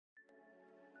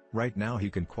Right now he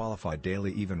can qualify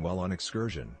daily even while on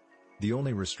excursion. The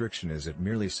only restriction is it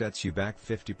merely sets you back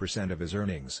 50% of his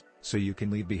earnings, so you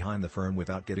can leave behind the firm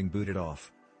without getting booted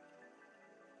off.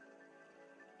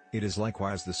 It is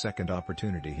likewise the second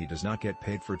opportunity he does not get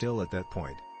paid for till at that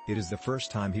point. It is the first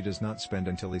time he does not spend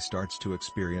until he starts to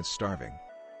experience starving.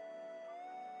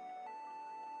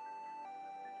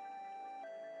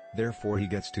 Therefore he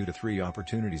gets 2 to 3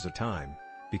 opportunities a time,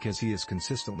 because he is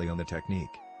consistently on the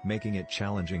technique, making it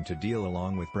challenging to deal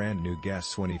along with brand new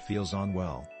guests when he feels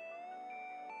unwell.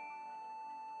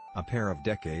 A pair of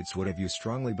decades would have you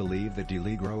strongly believe that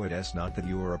Deligro it is not that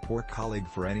you are a poor colleague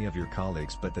for any of your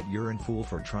colleagues but that you're in fool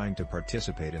for trying to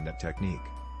participate in that technique.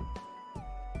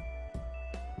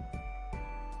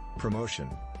 Promotion.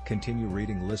 Continue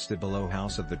reading listed below.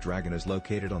 House of the Dragon is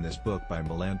located on this book by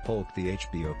Milan Polk. The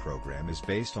HBO program is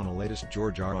based on a latest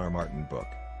George R.R. Martin book,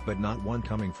 but not one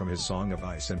coming from his Song of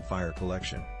Ice and Fire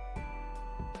collection.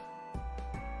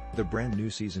 The brand new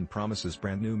season promises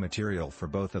brand new material for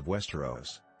both of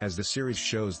Westeros, as the series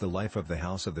shows the life of the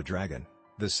House of the Dragon,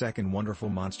 the second wonderful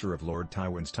monster of Lord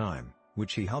Tywin's time,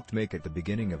 which he helped make at the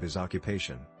beginning of his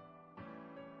occupation.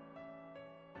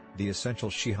 The essential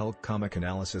She-Hulk comic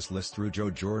analysis list through Joe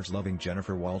George loving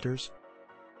Jennifer Walters.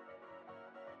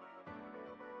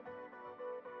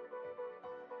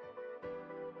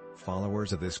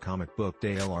 Followers of this comic book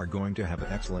tale are going to have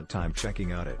an excellent time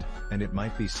checking out it, and it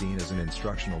might be seen as an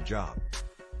instructional job.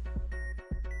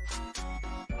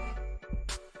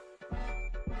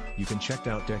 You can check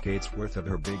out decades worth of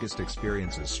her biggest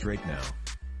experiences straight now.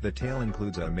 The tale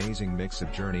includes an amazing mix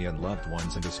of journey and loved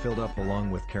ones and is filled up along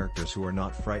with characters who are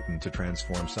not frightened to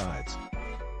transform sides.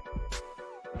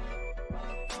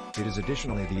 It is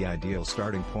additionally the ideal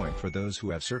starting point for those who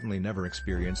have certainly never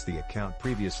experienced the account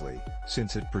previously,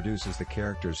 since it produces the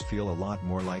characters feel a lot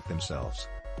more like themselves.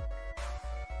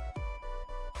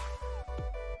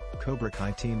 Cobra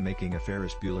Kai team making a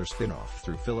Ferris Bueller spin-off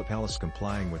through Philip Ellis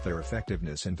complying with their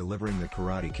effectiveness in delivering The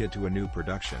Karate Kid to a new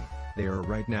production. They are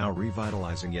right now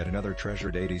revitalizing yet another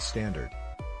treasured 80s standard.